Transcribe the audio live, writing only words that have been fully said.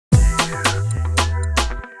So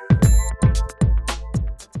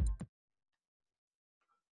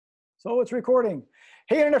it's recording.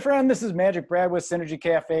 Hey, internet friend, this is MagicBrad with Synergy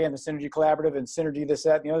Cafe and the Synergy Collaborative and Synergy this,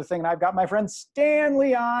 that, and the other thing. And I've got my friend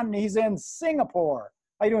Stanley on. He's in Singapore.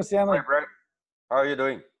 How you doing, Stanley? Hi, Brad. How are you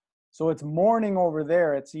doing? So it's morning over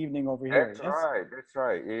there. It's evening over here. That's right. That's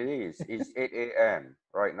right. It is. It's 8 a.m.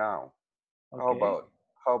 right now. Okay.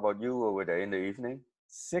 How about you over there in the evening?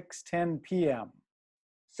 6:10 p.m.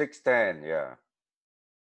 6:10. Yeah.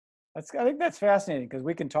 I think that's fascinating because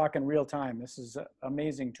we can talk in real time. This is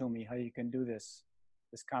amazing to me how you can do this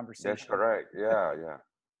conversation. That's correct. Yeah. Yeah.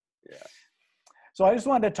 Yeah. So I just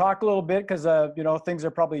wanted to talk a little bit because you know, things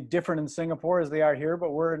are probably different in Singapore as they are here,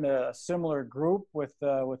 but we're in a similar group with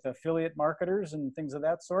affiliate marketers and things of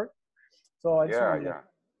that sort. So I just wanted to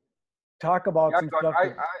talk about some stuff.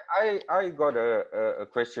 I got a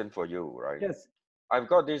question for you, right? Yes. I've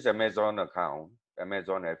got this Amazon account,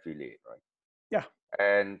 Amazon affiliate, right? Yeah.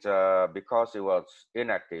 And because it was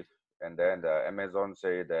inactive, and then Amazon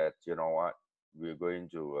say that, you know what, we're going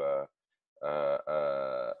to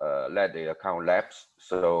let the account lapse.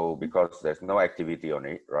 So because there's no activity on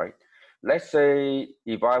it, right? Let's say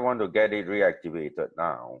if I want to get it reactivated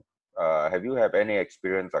now, have you have any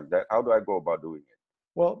experience like that? How do I go about doing it?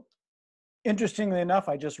 Well, interestingly enough,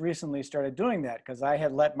 I just recently started doing that because I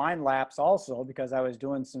had let mine lapse also because I was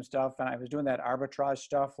doing some stuff and I was doing that arbitrage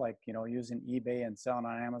stuff, like, you know, using eBay and selling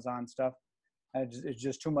on Amazon stuff. And it's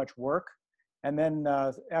just too much work. And then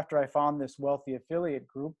after I found this wealthy affiliate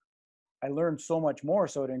group, I learned so much more.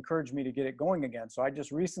 So it encouraged me to get it going again. So I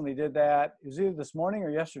just recently did that. It was either this morning or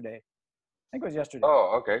yesterday. I think it was yesterday.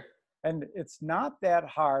 Oh, okay. And it's not that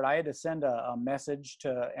hard. I had to send a message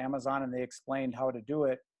to Amazon and they explained how to do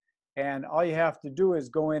it. And all you have to do is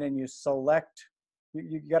go in and you select,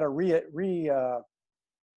 you got to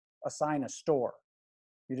assign a store.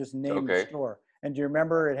 You just name the store. And do you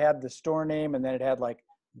remember it had the store name and then it had like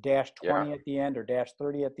 -20 at the end or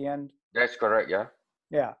 -30 at the end? That's correct, yeah.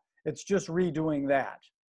 Yeah, it's just redoing that.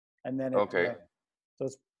 And then so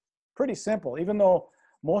it's pretty simple, even though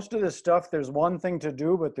most of this stuff, there's one thing to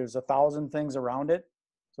do, but there's 1,000 things around it.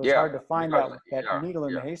 So it's hard to find out that needle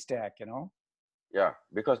in the haystack, you know? Yeah,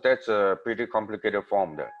 because that's a pretty complicated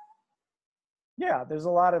form there. Yeah, there's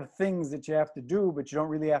a lot of things that you have to do, but you don't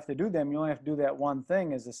really have to do them. You only have to do that one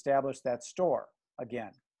thing, is establish that store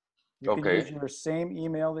again. You can use your same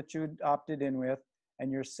email that you opted in with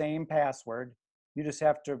and your same password. You just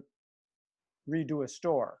have to redo a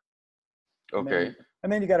store. Okay.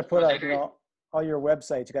 And then you got to put up, you know, all your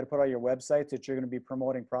websites. You got to put all your websites that you're going to be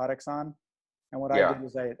promoting products on. And what I did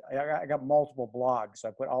was I got multiple blogs. So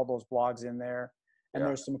I put all those blogs in there. And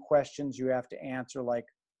there's some questions you have to answer, like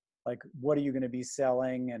what are you going to be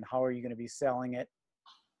selling and how are you going to be selling it?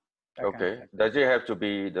 Okay. Does it have to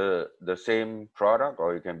be the same product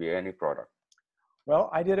or it can be any product? Well,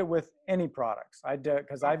 I did it with any products. I did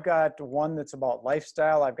because I've got one that's about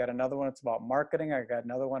lifestyle. I've got another one that's about marketing. I've got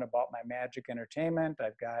another one about my magic entertainment.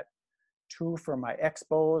 I've got 2 for my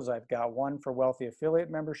expos. I've got 1 for wealthy affiliate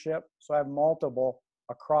membership. So I have multiple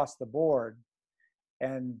across the board.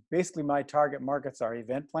 And basically my target markets are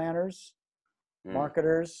event planners,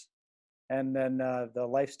 marketers, and then the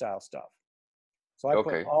lifestyle stuff. So I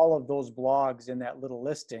put all of those blogs in that little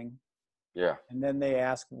listing. Yeah. And then they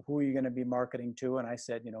ask, who are you going to be marketing to? And I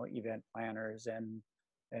said, you know, event planners and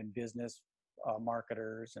business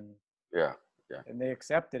marketers. And and they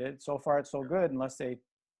accepted it. So far, it's so good, unless they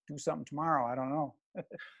do something tomorrow. I don't know.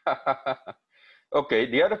 Okay.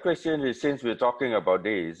 The other question is, since we're talking about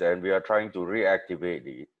this and we are trying to reactivate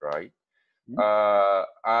it, right?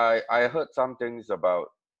 I heard some things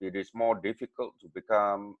about it is more difficult to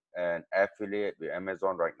become an affiliate with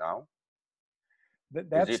Amazon right now.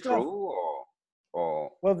 Is it true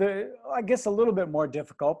or? Well, I guess a little bit more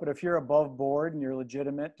difficult, but if you're above board and you're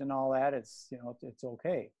legitimate and all that, it's, you know, it's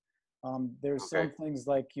okay. There's some things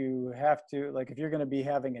like you have to, like if you're going to be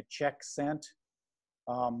having a check sent,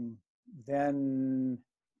 then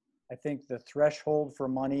I think the threshold for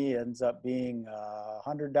money ends up being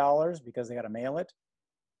 $100 because they got to mail it.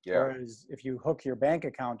 Yeah. Whereas if you hook your bank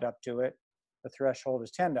account up to it, the threshold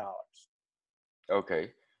is $10.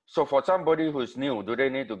 Okay. So for somebody who's new, do they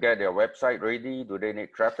need to get their website ready? Do they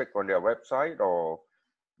need traffic on their website, or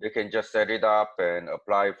they can just set it up and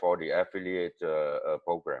apply for the affiliate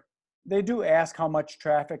program? They do ask how much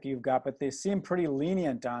traffic you've got, but they seem pretty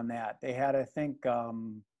lenient on that. They had, I think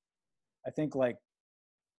like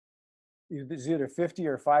it was either 50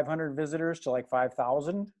 or 500 visitors to like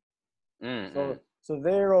 5,000. So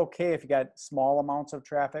they're okay if you got small amounts of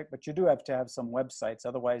traffic, but you do have to have some websites.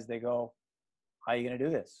 Otherwise they go, how are you going to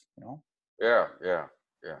do this? You know? Yeah.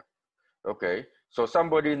 Okay. So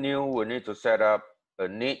somebody new will need to set up a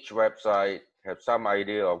niche website, have some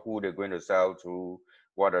idea of who they're going to sell to,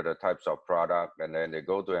 what are the types of product, and then they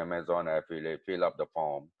go to Amazon affiliate, fill up the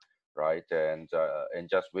form, right, and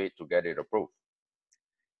just wait to get it approved.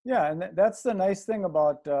 Yeah, and that's the nice thing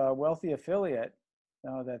about Wealthy Affiliate,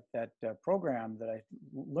 that program that I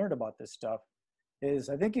learned about this stuff is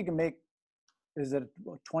I think you can make, is it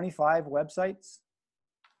 25 websites? Is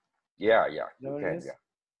Yeah, that you what it can, is?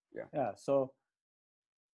 yeah. Yeah, so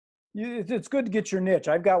it's good to get your niche.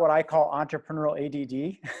 I've got what I call entrepreneurial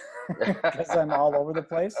ADD because I'm all over the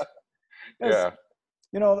place. Because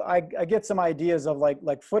Yeah, I get some ideas of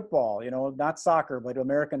like football, not soccer, but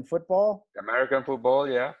American football. American football,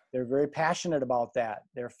 yeah. They're very passionate about that.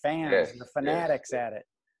 They're fans, Yes, they're yes, fanatics yes, at it.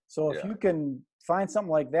 So if yeah. you can find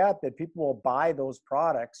something like that people will buy those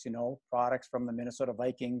products, products from the Minnesota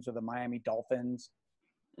Vikings or the Miami Dolphins,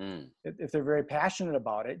 Mm. if they're very passionate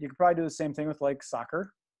about it, you could probably do the same thing with like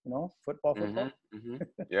soccer, football.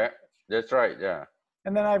 Yeah, that's right, yeah.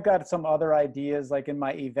 And then I've got some other ideas, like in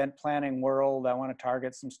my event planning world, I want to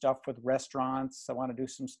target some stuff with restaurants. I want to do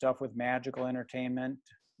some stuff with magical entertainment.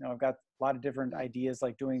 I've got a lot of different Mm. ideas,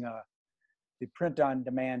 like doing the print on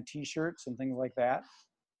demand t-shirts and things like that.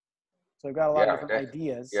 So I've got a lot of Yeah, different that's,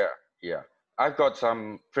 ideas. yeah, yeah. I've got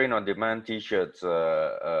some print-on-demand T-shirts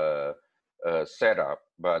set up,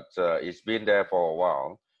 but it's been there for a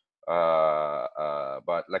while.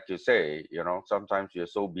 But like you say, sometimes you're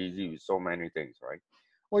so busy with so many things, right?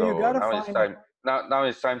 Well, you got So to now it's find, time. Now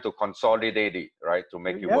it's time to consolidate it, right, to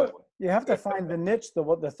make it yeah, work. you have to find the niche,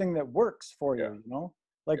 the thing that works for Yeah, you.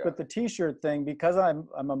 Like yeah. with the t-shirt thing, because I'm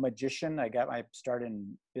a magician, I got my start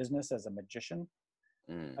in business as a magician.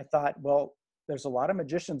 Mm. I thought, well, there's a lot of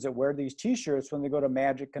magicians that wear these t-shirts when they go to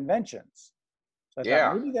magic conventions. So I thought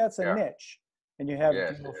Yeah, maybe that's a yeah. niche. And you have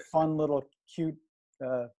Yes, yes, fun little cute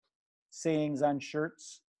uh, sayings on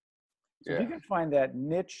shirts. So if you yeah, can find that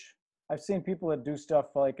niche, I've seen people that do stuff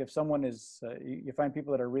like if someone is, you find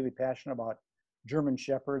people that are really passionate about German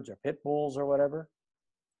Shepherds or Pit Bulls or whatever,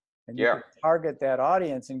 and you yeah, can target that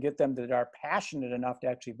audience and get them that are passionate enough to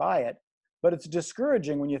actually buy it. But it's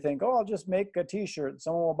discouraging when you think, oh, I'll just make a t-shirt and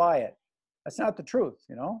someone will buy it. That's not the truth.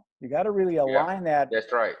 You got to really yeah. align that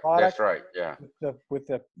That's right. product That's right. Yeah, with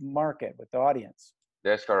the market, with the audience.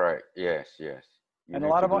 that's correct. Yes, yes. You And a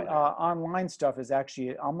need lot to of do that. online stuff is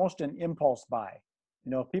actually almost an impulse buy.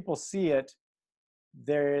 If people see it,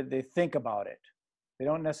 they think about it. They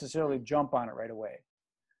don't necessarily jump on it right away.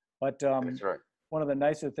 But That's right. one of the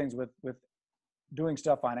nicer things with doing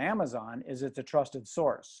stuff on Amazon is it's a trusted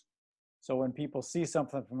source. So when people see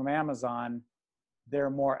something from Amazon, they're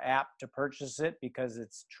more apt to purchase it because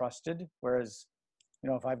it's trusted. Whereas,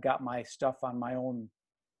 if I've got my stuff on my own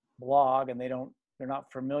blog and they're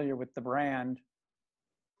not familiar with the brand,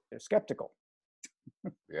 they're skeptical.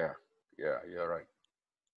 Yeah, yeah, you're right.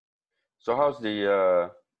 So how's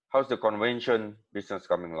the convention business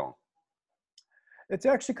coming along? It's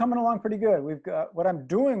actually coming along pretty good. We've got, what I'm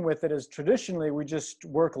doing with it is traditionally we just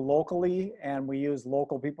work locally and we use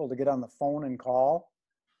local people to get on the phone and call.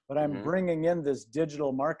 But I'm Mm-hmm. bringing in this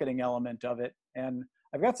digital marketing element of it. And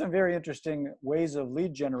I've got some very interesting ways of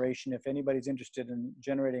lead generation if anybody's interested in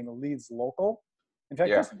generating leads local. In fact,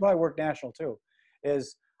 Yeah, this will probably work national too,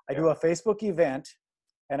 is I yeah. do a Facebook event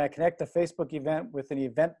and I connect the Facebook event with an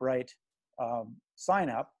Eventbrite sign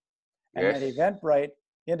up. And that Yes. Eventbrite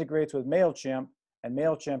integrates with MailChimp, and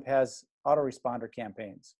MailChimp has autoresponder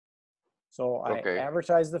campaigns. So I Okay.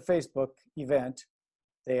 advertise the Facebook event.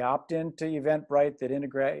 They opt into Eventbrite, that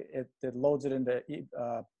integrate it, that loads it into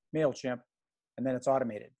MailChimp, and then it's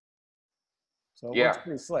automated. So it works Yeah.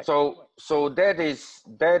 pretty slick. So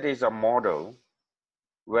that is a model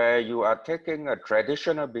where you are taking a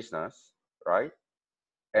traditional business, right?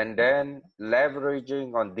 And then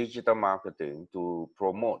leveraging on digital marketing to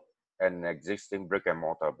promote an existing brick and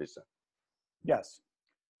mortar business. Yes.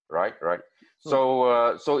 Right, right.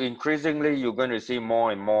 So So increasingly you're going to see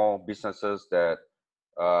more and more businesses that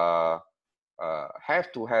uh,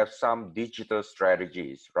 have to have some digital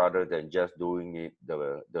strategies rather than just doing it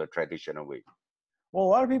the traditional way. well,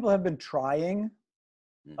 a lot of people have been trying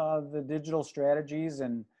Mm. the digital strategies,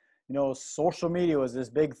 and social media was this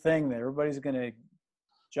big thing that everybody's going to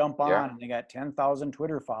jump Yeah, on, and they got 10,000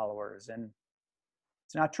 Twitter followers, and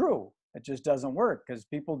it's not true. It just doesn't work because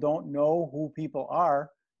people don't know who people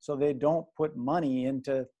are, so they don't put money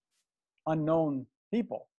into unknown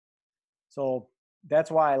people. So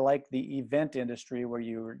that's why I like the event industry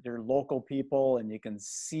where they're local people and you can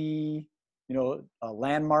see,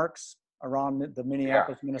 landmarks around the yeah,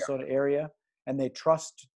 Minneapolis, yeah. Minnesota area, and they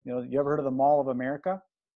trust. You ever heard of the Mall of America?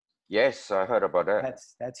 Yes, I heard about that.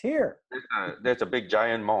 That's here. There's a big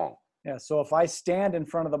giant mall. Yeah. So if I stand in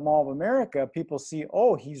front of the Mall of America, people see,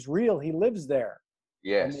 oh, he's real. He lives there.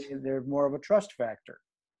 And Yes. they're more of a trust factor.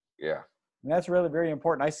 Yeah. And that's really very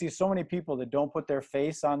important. I see so many people that don't put their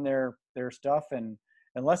face on their stuff. And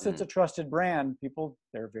unless it's a trusted brand, people,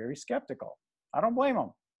 they're very skeptical. I don't blame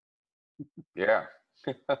them. Yeah.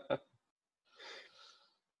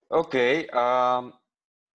 Okay.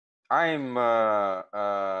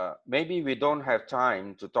 Maybe we don't have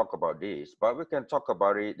time to talk about this, but we can talk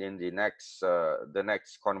about it in the next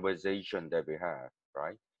conversation that we have,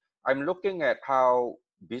 right? I'm looking at how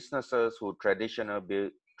businesses who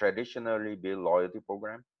traditionally build loyalty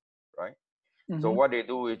program, right? So what they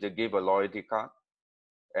do is they give a loyalty card,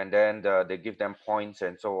 and then they give them points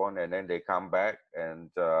and so on, and then they come back and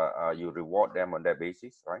you reward them on that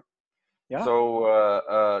basis, right? Yeah.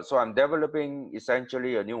 So I'm developing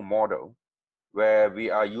essentially a new model where we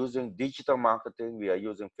are using digital marketing, we are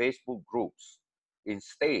using Facebook groups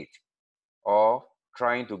instead of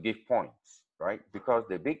trying to give points, right? Because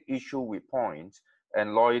the big issue with points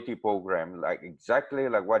and loyalty program, like exactly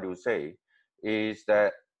like what you say, is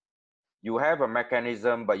that you have a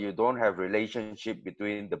mechanism, but you don't have relationship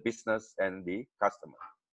between the business and the customer,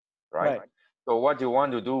 right? So what you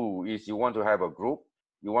want to do is you want to have a group.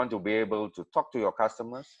 You want to be able to talk to your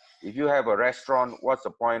customers. If you have a restaurant, what's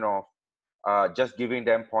the point of just giving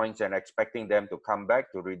them points and expecting them to come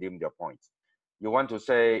back to redeem their points? You want to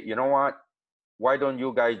say, you know what? Why don't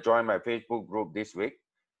you guys join my Facebook group this week?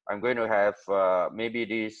 I'm going to have maybe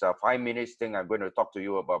this 5 minutes thing. I'm going to talk to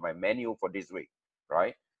you about my menu for this week,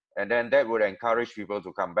 right? And then that would encourage people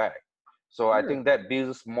to come back. So I think that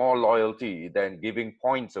builds more loyalty than giving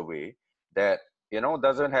points away that, you know,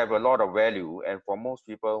 doesn't have a lot of value. And for most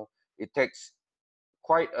people, it takes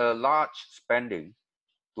quite a large spending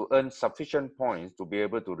to earn sufficient points to be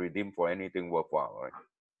able to redeem for anything worthwhile, right?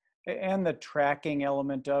 And the tracking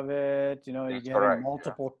element of it, you know, That's you having correct.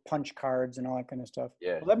 multiple punch cards and all that kind of stuff.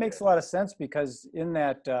 Yeah. Well, that makes a lot of sense, because in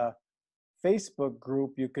that Facebook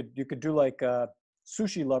group, you could do like a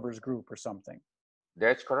sushi lovers group or something.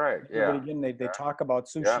 That's correct. But Yeah. again, they talk about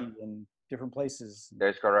sushi in different places.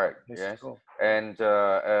 That's correct. Yes. And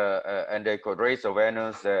they could raise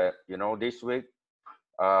awareness that, you know, this week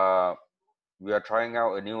we are trying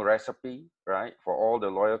out a new recipe, right? For all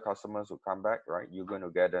the loyal customers who come back, right? You're going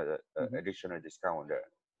to get an additional discount there.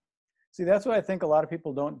 See, that's what I think a lot of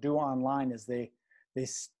people don't do online, is they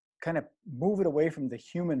kind of move it away from the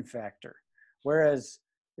human factor. Whereas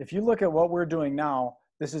if you look at what we're doing now,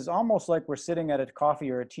 this is almost like we're sitting at a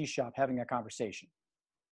coffee or a tea shop having a conversation.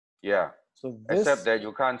 Yeah. So except that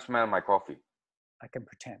you can't smell my coffee. I can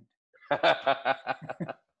pretend.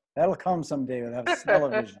 That'll come someday with a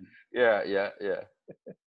television. Yeah.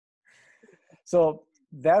 So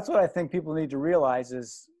that's what I think people need to realize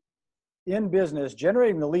is, in business,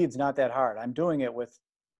 generating the lead's not that hard. I'm doing it with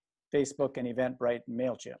Facebook and Eventbrite and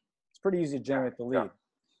MailChimp. It's pretty easy to generate the lead.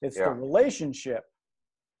 It's the relationship,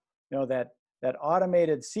 you know, that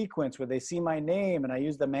automated sequence where they see my name and I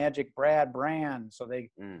use the MagicBrad brand. So they,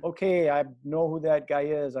 okay, I know who that guy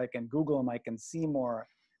is. I can Google him. I can see more.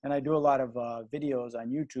 And I do a lot of videos on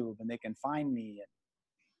YouTube, and they can find me and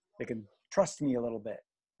they can trust me a little bit.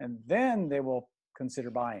 And then they will consider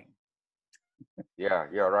buying. Yeah,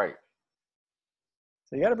 you're right.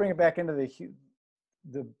 So you got to bring it back into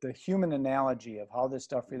the human analogy of how this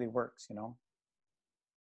stuff really works, you know?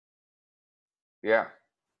 Yeah,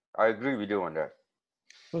 I agree with you on that.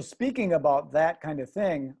 So speaking about that kind of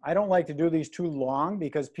thing, I don't like to do these too long,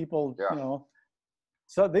 because people, you know,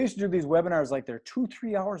 so they used to do these webinars like they're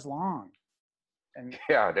 2-3 hours long. And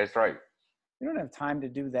yeah, that's right. You don't have time to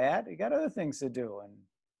do that. You got other things to do. And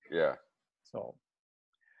yeah. So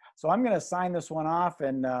I'm going to sign this one off,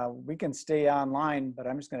 and we can stay online, but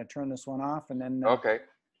I'm just going to turn this one off, and then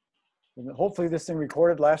hopefully this thing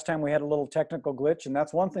recorded. Last time we had a little technical glitch, and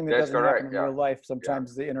that's one thing that doesn't happen in real life.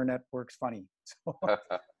 Sometimes the internet works funny. So,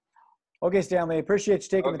 okay, Stanley, appreciate you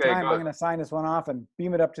taking the time. I'm going to sign this one off and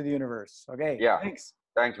beam it up to the universe. Okay. Yeah. Thanks.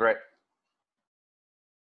 Thanks, Brett.